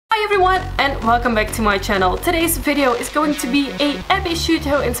Hi everyone and welcome back to my channel. Today's video is going to be a Abby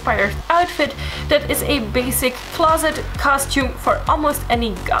Sciuto inspired outfit that is a basic closet costume for almost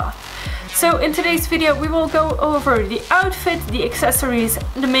any goth. So in today's video we will go over the outfit, the accessories,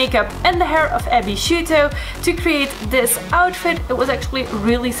 the makeup and the hair of Abby Sciuto to create this outfit. It was actually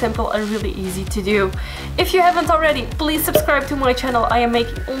really simple and really easy to do. If you haven't already, please subscribe to my channel. I am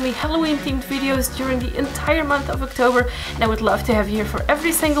making only Halloween themed videos during the entire month of October and I would love to have you here for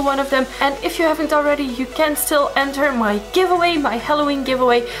every single one of them. And if you haven't already, you can still enter my giveaway, my Halloween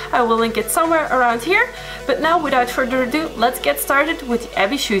giveaway. I will link it somewhere around here. But now without further ado, let's get started with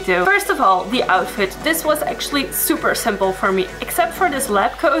Abby Sciuto. First of all, the outfit. This was actually super simple for me. Except for this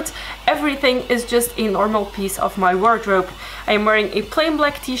lab coat, everything is just a normal piece of my wardrobe. I am wearing a plain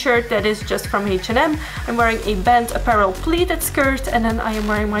black t-shirt that is just from H&M. I'm wearing a band apparel pleated skirt and then I am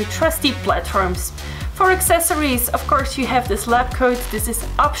wearing my trusty platforms. For accessories, of course you have this lab coat. This is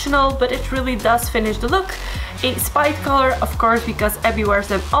optional, but it really does finish the look. A spike collar, of course, because Abby wears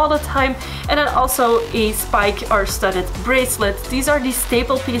them all the time, and then also a spike or studded bracelet. These are the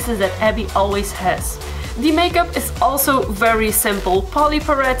staple pieces that Abby always has. The makeup is also very simple. Polly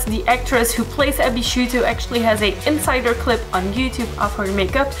Perrette, the actress who plays Abby Sciuto, actually has an insider clip on YouTube of her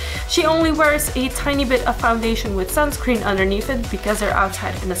makeup. She only wears a tiny bit of foundation with sunscreen underneath it because they're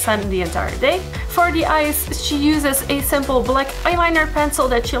outside in the sun the entire day. For the eyes, she uses a simple black eyeliner pencil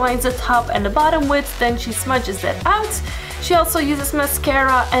that she lines the top and the bottom with, then she smudges that out. She also uses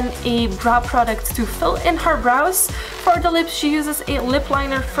mascara and a brow product to fill in her brows. For the lips, she uses a lip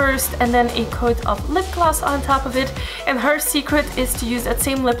liner first and then a coat of lip gloss on top of it. And her secret is to use that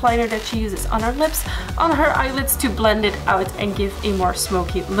same lip liner that she uses on her lips, on her eyelids to blend it out and give a more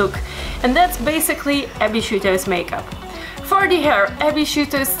smoky look. And that's basically Abby Sciuto's makeup. For the hair, Abby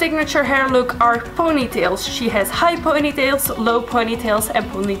Sciuto's signature hair look are ponytails. She has high ponytails, low ponytails and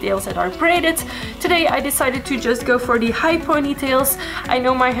ponytails that are braided. Today I decided to just go for the high ponytails. I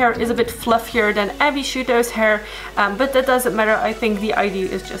know my hair is a bit fluffier than Abby Sciuto's hair, but that doesn't matter. I think the idea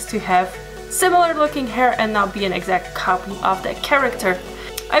is just to have similar looking hair and not be an exact copy of that character.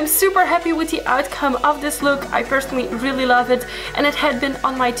 I'm super happy with the outcome of this look. I personally really love it and it had been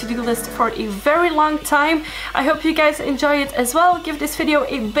on my to-do list for a very long time. I hope you guys enjoy it as well. Give this video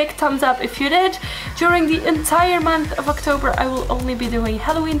a big thumbs up if you did. During the entire month of October I will only be doing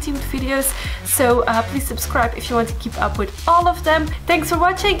Halloween themed videos, so please subscribe if you want to keep up with all of them. Thanks for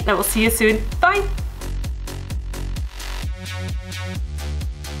watching and I will see you soon. Bye!